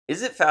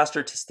Is it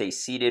faster to stay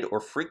seated or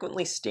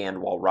frequently stand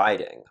while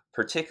riding,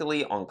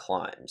 particularly on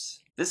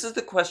climbs? This is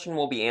the question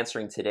we'll be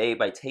answering today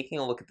by taking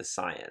a look at the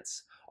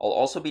science. I'll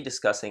also be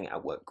discussing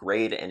at what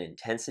grade and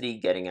intensity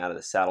getting out of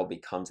the saddle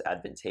becomes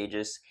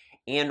advantageous,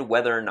 and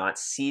whether or not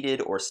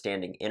seated or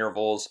standing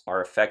intervals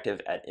are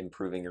effective at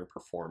improving your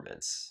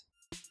performance.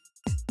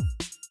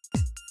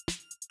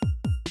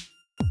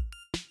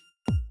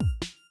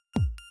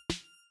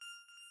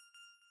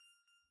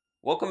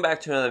 Welcome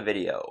back to another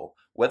video.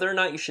 Whether or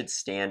not you should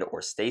stand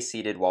or stay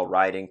seated while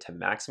riding to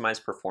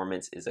maximize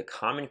performance is a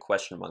common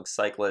question among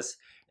cyclists,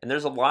 and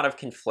there's a lot of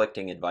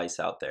conflicting advice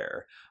out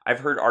there. I've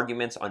heard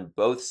arguments on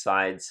both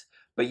sides,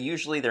 but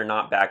usually they're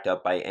not backed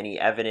up by any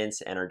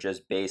evidence and are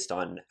just based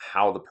on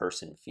how the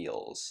person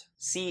feels.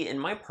 See, in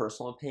my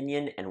personal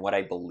opinion and what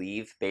I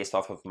believe based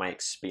off of my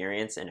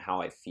experience and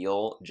how I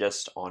feel,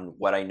 just on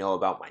what I know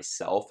about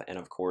myself and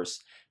of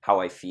course how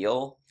I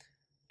feel,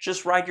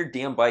 just ride your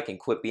damn bike and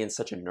quit being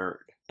such a nerd.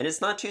 And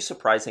it's not too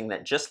surprising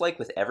that just like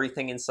with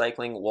everything in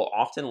cycling, we'll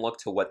often look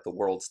to what the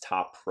world's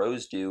top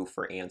pros do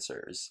for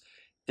answers.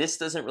 This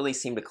doesn't really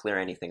seem to clear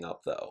anything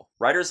up though.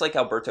 Riders like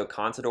Alberto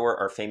Contador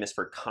are famous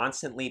for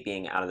constantly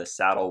being out of the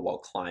saddle while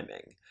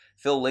climbing.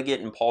 Phil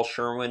Liggett and Paul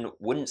Sherwin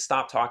wouldn't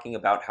stop talking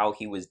about how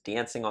he was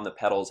dancing on the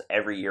pedals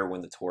every year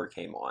when the Tour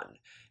came on.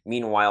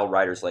 Meanwhile,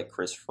 riders like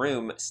Chris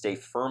Froome stay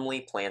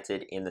firmly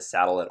planted in the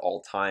saddle at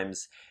all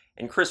times,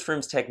 and Chris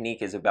Froome's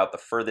technique is about the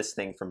furthest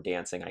thing from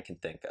dancing I can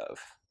think of.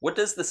 What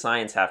does the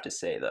science have to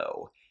say,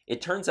 though?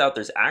 It turns out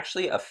there's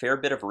actually a fair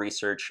bit of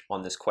research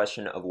on this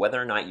question of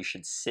whether or not you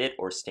should sit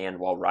or stand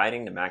while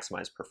riding to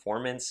maximize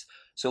performance,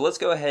 so let's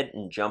go ahead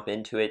and jump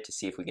into it to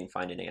see if we can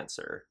find an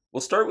answer.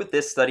 We'll start with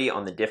this study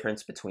on the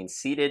difference between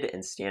seated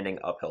and standing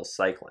uphill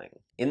cycling.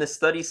 In the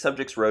study,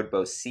 subjects rode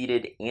both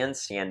seated and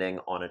standing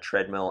on a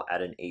treadmill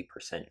at an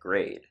 8%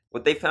 grade.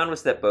 What they found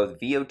was that both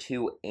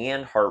VO2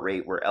 and heart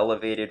rate were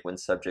elevated when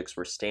subjects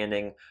were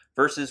standing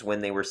versus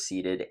when they were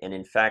seated, and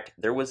in fact,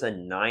 there was a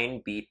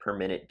 9 beat per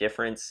minute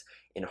difference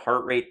in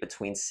heart rate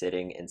between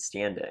sitting and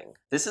standing.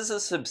 This is a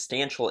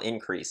substantial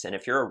increase, and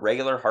if you're a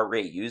regular heart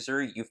rate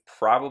user, you've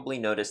probably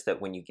noticed that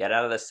when you get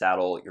out of the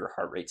saddle, your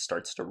heart rate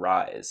starts to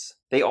rise.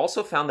 They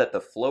also found that the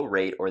flow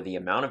rate, or the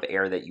amount of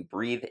air that you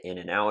breathe in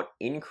and out,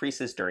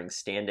 increases during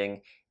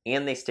standing,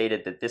 and they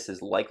stated that this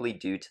is likely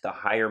due to the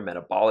higher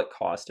metabolic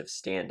cost of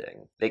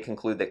standing. They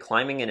conclude that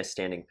climbing in a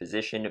standing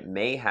position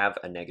may have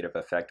a negative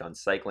effect on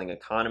cycling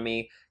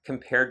economy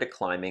compared to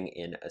climbing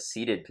in a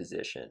seated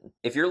position.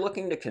 If you're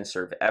looking to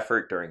conserve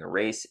effort during a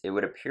race, it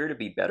would appear to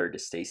be better to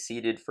stay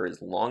seated for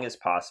as long as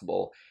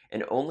possible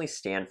and only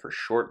stand for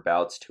short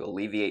bouts to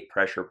alleviate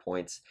pressure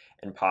points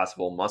and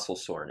possible muscle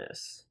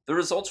soreness. The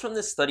results from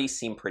this study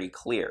seem pretty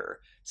clear.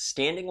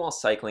 Standing while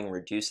cycling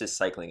reduces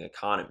cycling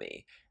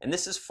economy, and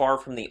this is far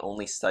from the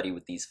only study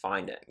with these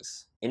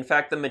findings. In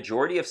fact, the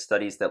majority of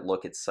studies that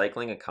look at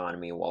cycling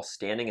economy while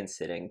standing and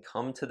sitting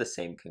come to the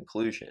same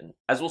conclusion.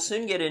 As we'll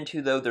soon get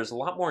into though, there's a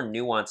lot more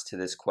nuance to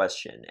this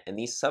question, and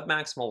these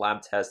submaximal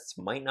lab tests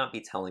might not be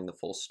telling the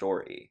full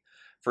story.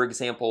 For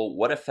example,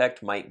 what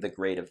effect might the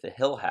grade of the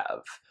hill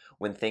have?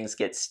 When things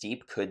get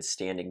steep, could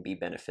standing be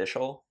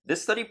beneficial?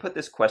 This study put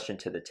this question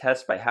to the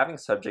test by having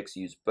subjects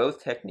use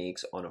both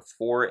techniques on a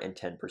 4 and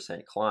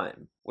 10%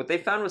 climb. What they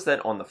found was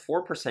that on the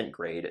 4%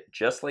 grade,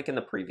 just like in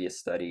the previous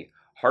study,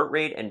 heart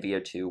rate and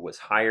VO2 was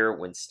higher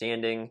when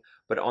standing,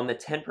 but on the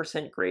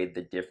 10% grade,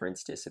 the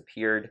difference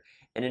disappeared,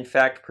 and in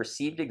fact,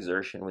 perceived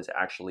exertion was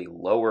actually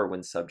lower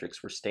when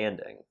subjects were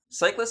standing.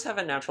 Cyclists have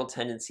a natural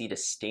tendency to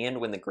stand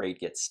when the grade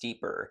gets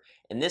steeper,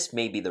 and this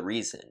may be the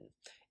reason.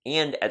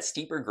 And at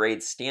steeper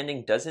grades,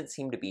 standing doesn't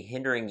seem to be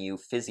hindering you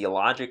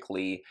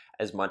physiologically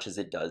as much as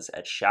it does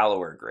at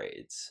shallower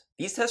grades.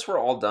 These tests were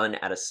all done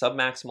at a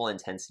submaximal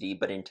intensity,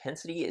 but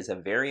intensity is a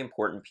very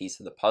important piece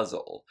of the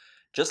puzzle.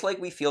 Just like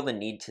we feel the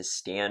need to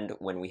stand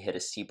when we hit a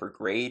steeper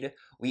grade,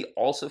 we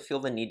also feel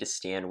the need to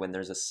stand when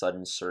there's a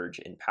sudden surge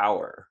in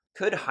power.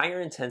 Could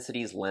higher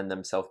intensities lend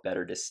themselves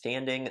better to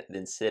standing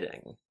than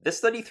sitting? This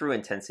study threw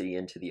intensity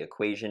into the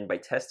equation by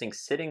testing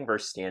sitting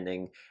versus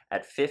standing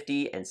at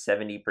 50 and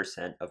 70%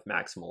 of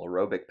maximal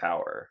aerobic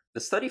power. The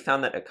study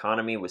found that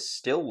economy was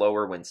still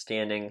lower when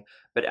standing,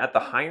 but at the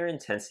higher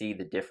intensity,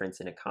 the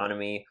difference in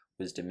economy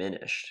was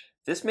diminished.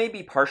 This may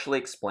be partially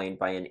explained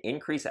by an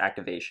increased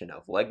activation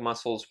of leg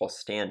muscles while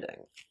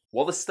standing.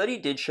 While the study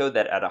did show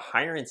that at a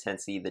higher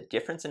intensity, the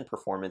difference in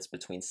performance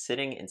between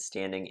sitting and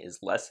standing is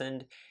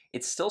lessened,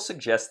 it still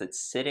suggests that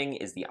sitting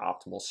is the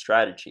optimal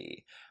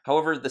strategy.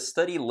 However, the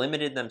study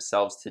limited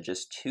themselves to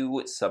just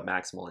 2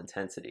 submaximal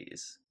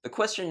intensities. The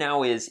question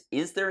now is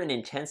there an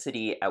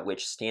intensity at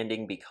which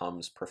standing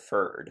becomes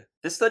preferred?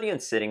 This study on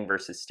sitting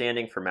versus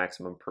standing for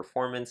maximum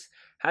performance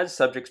has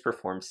subjects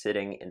perform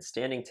sitting and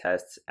standing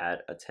tests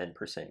at a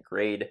 10%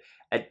 grade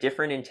at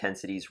different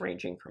intensities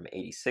ranging from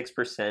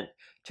 86%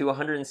 to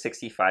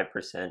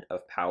 165%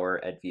 of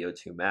power at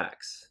VO2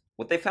 max.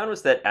 What they found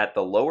was that at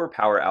the lower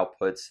power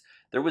outputs,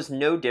 there was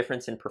no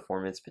difference in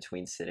performance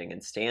between sitting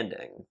and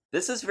standing.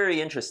 This is very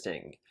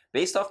interesting.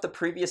 Based off the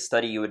previous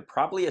study, you would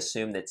probably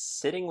assume that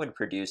sitting would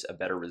produce a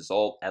better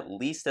result, at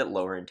least at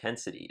lower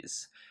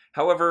intensities.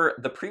 However,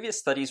 the previous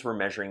studies were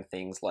measuring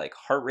things like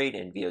heart rate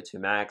and VO2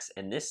 max,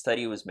 and this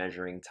study was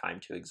measuring time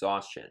to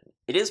exhaustion.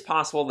 It is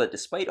possible that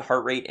despite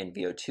heart rate and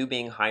VO2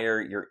 being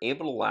higher, you're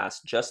able to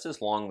last just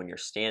as long when you're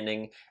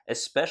standing,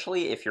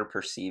 especially if your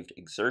perceived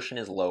exertion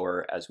is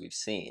lower, as we've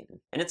seen.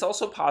 And it's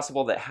also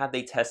possible that had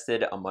they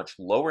tested a much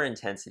lower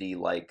intensity,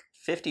 like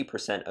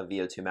 50% of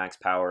VO2 max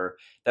power,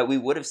 that we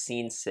would have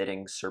seen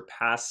sitting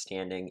surpass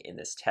standing in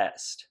this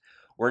test.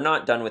 We're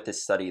not done with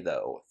this study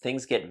though.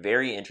 Things get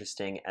very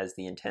interesting as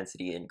the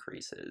intensity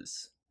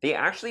increases. They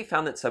actually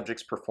found that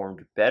subjects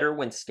performed better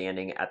when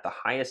standing at the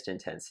highest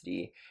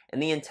intensity,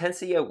 and the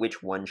intensity at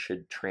which one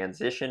should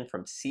transition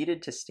from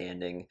seated to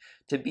standing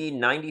to be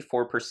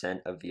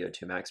 94% of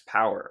VO2 max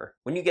power.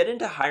 When you get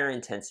into higher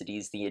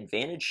intensities, the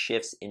advantage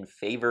shifts in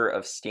favor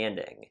of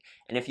standing,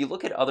 and if you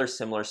look at other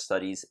similar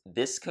studies,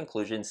 this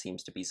conclusion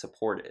seems to be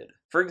supported.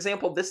 For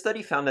example, this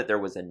study found that there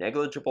was a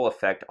negligible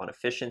effect on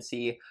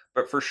efficiency,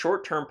 but for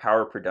short-term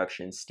power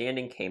production,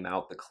 standing came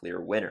out the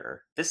clear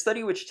winner. This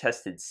study, which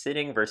tested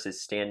sitting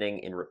versus standing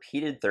in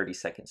repeated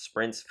 30-second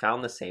sprints,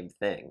 found the same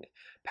thing.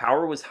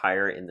 Power was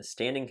higher in the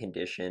standing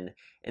condition,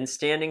 and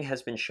standing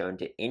has been shown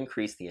to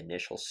increase the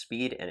initial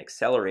speed and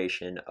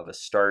acceleration of a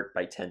start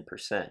by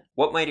 10%.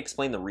 What might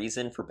explain the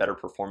reason for better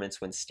performance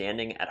when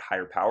standing at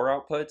higher power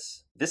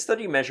outputs? This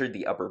study measured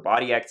the upper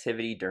body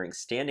activity during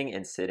standing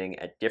and sitting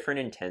at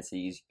different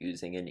intensities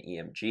using an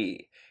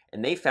EMG,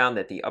 and they found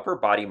that the upper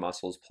body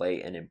muscles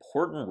play an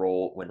important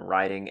role when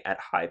riding at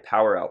high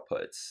power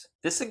outputs.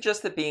 This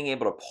suggests that being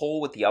able to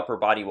pull with the upper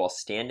body while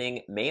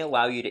standing may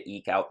allow you to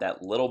eke out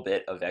that little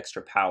bit of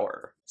extra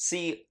power.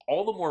 See,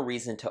 all the more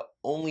reason to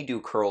only do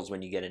curls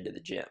when you get into the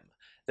gym.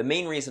 The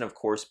main reason, of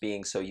course,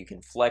 being so you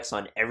can flex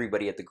on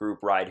everybody at the group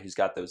ride who's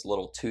got those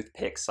little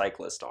toothpick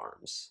cyclist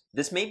arms.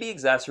 This may be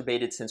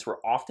exacerbated since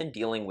we're often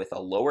dealing with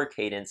a lower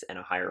cadence and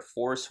a higher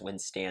force when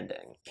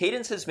standing.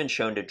 Cadence has been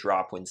shown to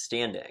drop when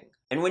standing.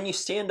 And when you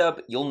stand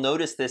up, you'll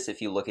notice this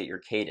if you look at your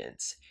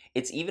cadence.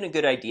 It's even a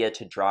good idea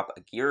to drop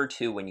a gear or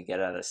two when you get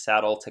out of the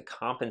saddle to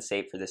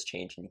compensate for this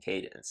change in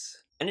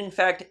cadence. And in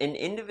fact, an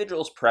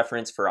individual's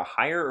preference for a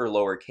higher or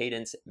lower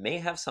cadence may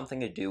have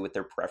something to do with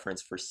their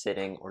preference for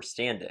sitting or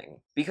standing.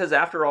 Because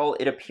after all,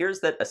 it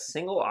appears that a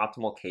single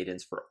optimal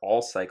cadence for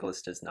all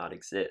cyclists does not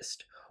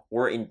exist,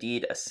 or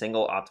indeed a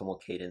single optimal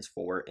cadence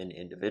for an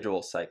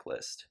individual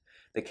cyclist.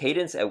 The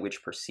cadence at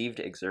which perceived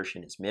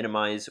exertion is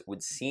minimized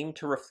would seem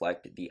to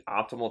reflect the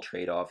optimal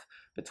trade-off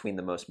between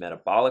the most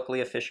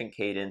metabolically efficient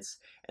cadence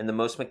and the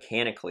most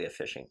mechanically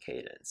efficient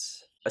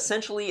cadence.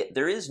 Essentially,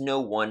 there is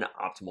no one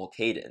optimal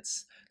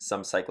cadence.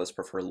 Some cyclists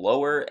prefer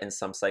lower and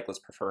some cyclists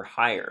prefer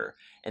higher,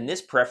 and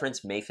this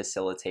preference may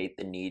facilitate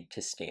the need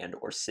to stand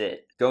or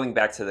sit. Going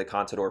back to the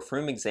Contador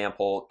Froome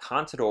example,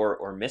 Contador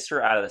or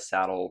Mr. Out of the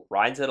Saddle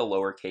rides at a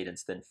lower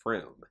cadence than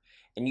Froome,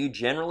 and you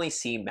generally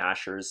see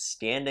mashers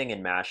standing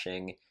and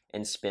mashing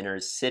and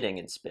spinners sitting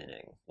and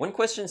spinning. One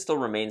question still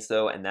remains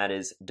though, and that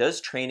is,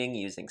 does training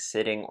using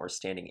sitting or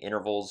standing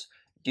intervals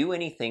do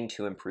anything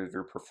to improve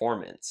your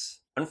performance?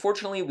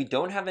 Unfortunately, we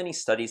don't have any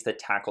studies that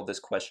tackle this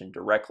question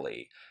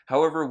directly.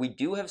 However, we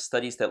do have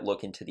studies that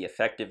look into the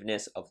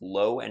effectiveness of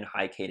low and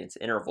high cadence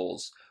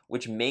intervals,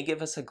 which may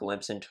give us a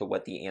glimpse into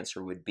what the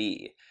answer would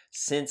be,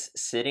 since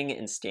sitting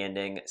and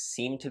standing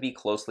seem to be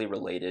closely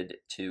related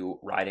to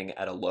riding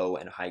at a low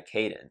and high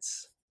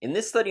cadence. In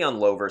this study on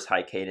low versus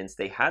high cadence,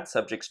 they had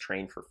subjects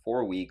train for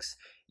 4 weeks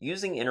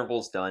using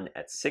intervals done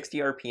at 60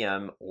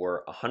 RPM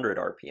or 100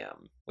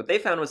 RPM. What they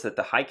found was that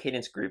the high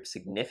cadence group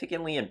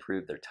significantly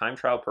improved their time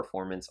trial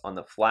performance on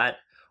the flat,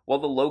 while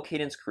the low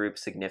cadence group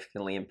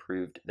significantly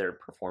improved their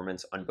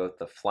performance on both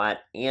the flat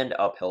and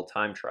uphill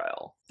time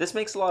trial. This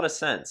makes a lot of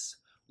sense.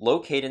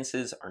 Low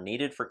cadences are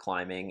needed for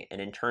climbing,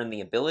 and in turn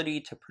the ability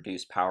to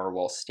produce power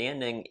while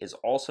standing is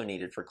also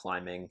needed for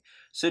climbing,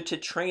 so to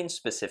train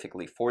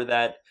specifically for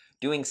that,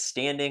 doing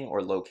standing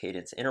or low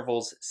cadence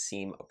intervals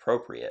seem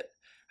appropriate.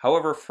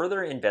 However,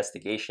 further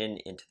investigation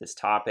into this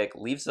topic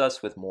leaves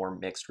us with more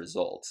mixed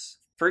results.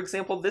 For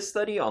example, this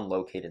study on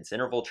low cadence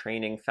interval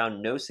training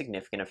found no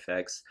significant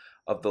effects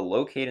of the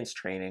low cadence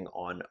training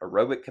on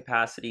aerobic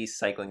capacity,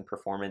 cycling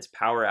performance,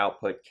 power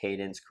output,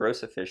 cadence,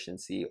 gross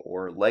efficiency,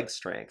 or leg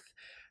strength.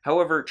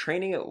 However,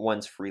 training at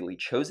one's freely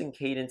chosen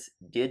cadence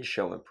did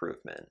show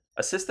improvement.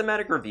 A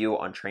systematic review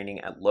on training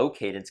at low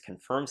cadence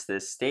confirms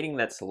this, stating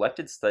that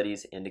selected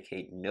studies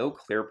indicate no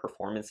clear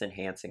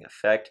performance-enhancing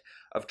effect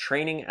of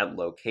training at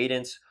low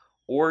cadence,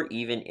 or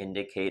even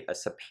indicate a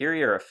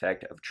superior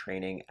effect of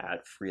training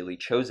at freely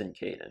chosen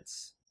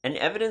cadence. And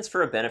evidence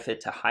for a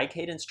benefit to high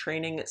cadence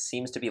training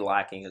seems to be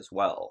lacking as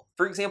well.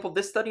 For example,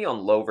 this study on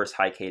low versus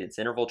high cadence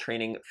interval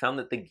training found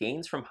that the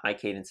gains from high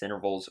cadence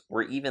intervals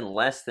were even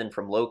less than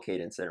from low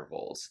cadence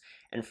intervals,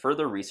 and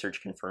further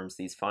research confirms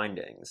these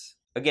findings.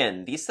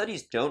 Again, these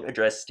studies don't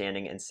address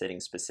standing and sitting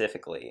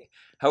specifically.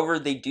 However,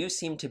 they do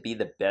seem to be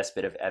the best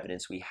bit of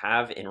evidence we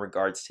have in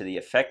regards to the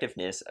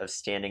effectiveness of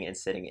standing and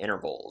sitting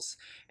intervals,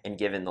 and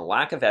given the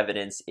lack of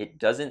evidence, it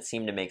doesn't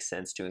seem to make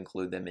sense to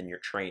include them in your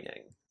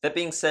training. That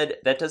being said,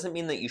 that doesn't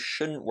mean that you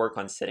shouldn't work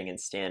on sitting and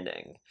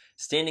standing.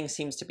 Standing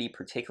seems to be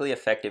particularly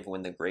effective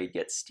when the grade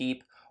gets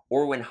steep,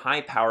 or when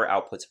high power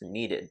outputs are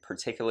needed,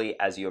 particularly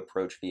as you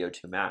approach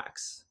VO2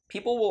 max.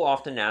 People will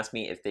often ask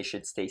me if they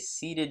should stay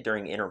seated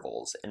during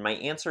intervals, and my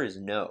answer is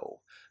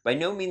no. By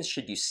no means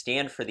should you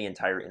stand for the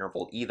entire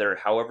interval either.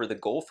 However, the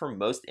goal for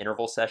most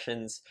interval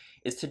sessions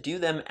is to do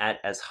them at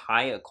as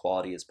high a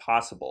quality as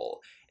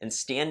possible, and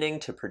standing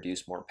to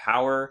produce more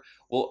power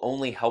will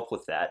only help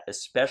with that,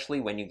 especially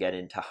when you get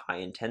into high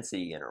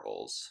intensity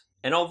intervals.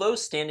 And although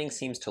standing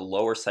seems to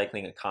lower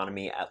cycling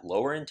economy at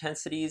lower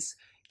intensities,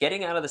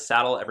 getting out of the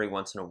saddle every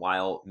once in a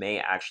while may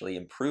actually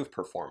improve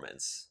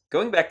performance.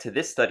 Going back to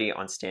this study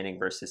on standing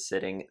versus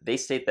sitting, they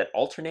state that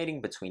alternating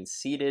between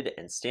seated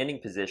and standing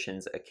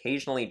positions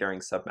occasionally during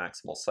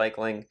submaximal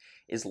cycling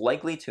is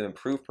likely to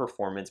improve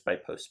performance by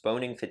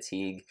postponing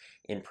fatigue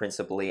in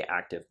principally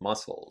active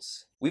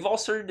muscles. We've all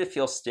started to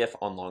feel stiff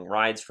on long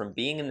rides from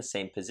being in the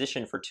same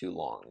position for too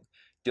long.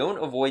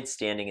 Don't avoid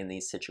standing in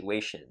these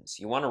situations.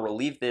 You want to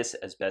relieve this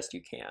as best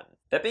you can.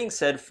 That being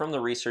said, from the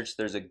research,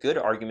 there's a good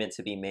argument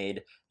to be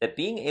made that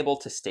being able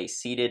to stay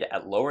seated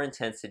at lower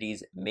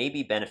intensities may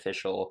be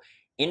beneficial,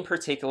 in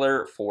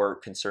particular for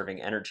conserving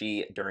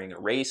energy during a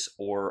race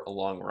or a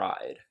long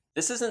ride.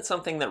 This isn't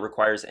something that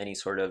requires any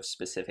sort of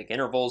specific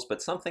intervals,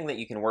 but something that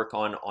you can work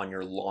on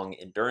your long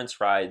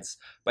endurance rides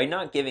by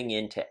not giving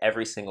in to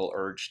every single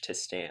urge to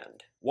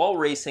stand. While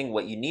racing,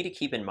 what you need to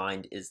keep in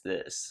mind is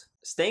this.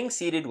 Staying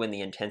seated when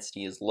the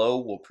intensity is low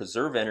will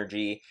preserve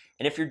energy,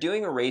 and if you're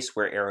doing a race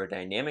where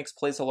aerodynamics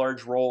plays a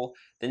large role,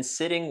 then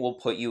sitting will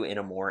put you in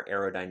a more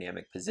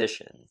aerodynamic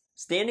position.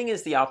 Standing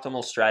is the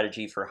optimal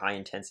strategy for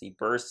high-intensity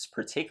bursts,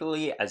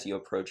 particularly as you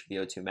approach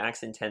VO2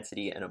 max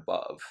intensity and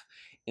above,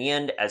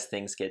 and as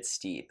things get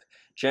steep,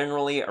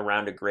 generally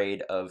around a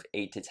grade of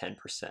 8 to 10%.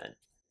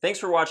 Thanks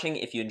for watching.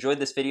 If you enjoyed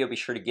this video, be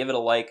sure to give it a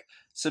like,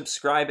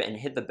 subscribe, and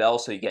hit the bell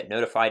so you get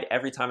notified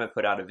every time I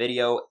put out a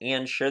video,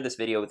 and share this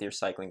video with your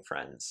cycling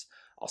friends.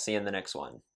 I'll see you in the next one.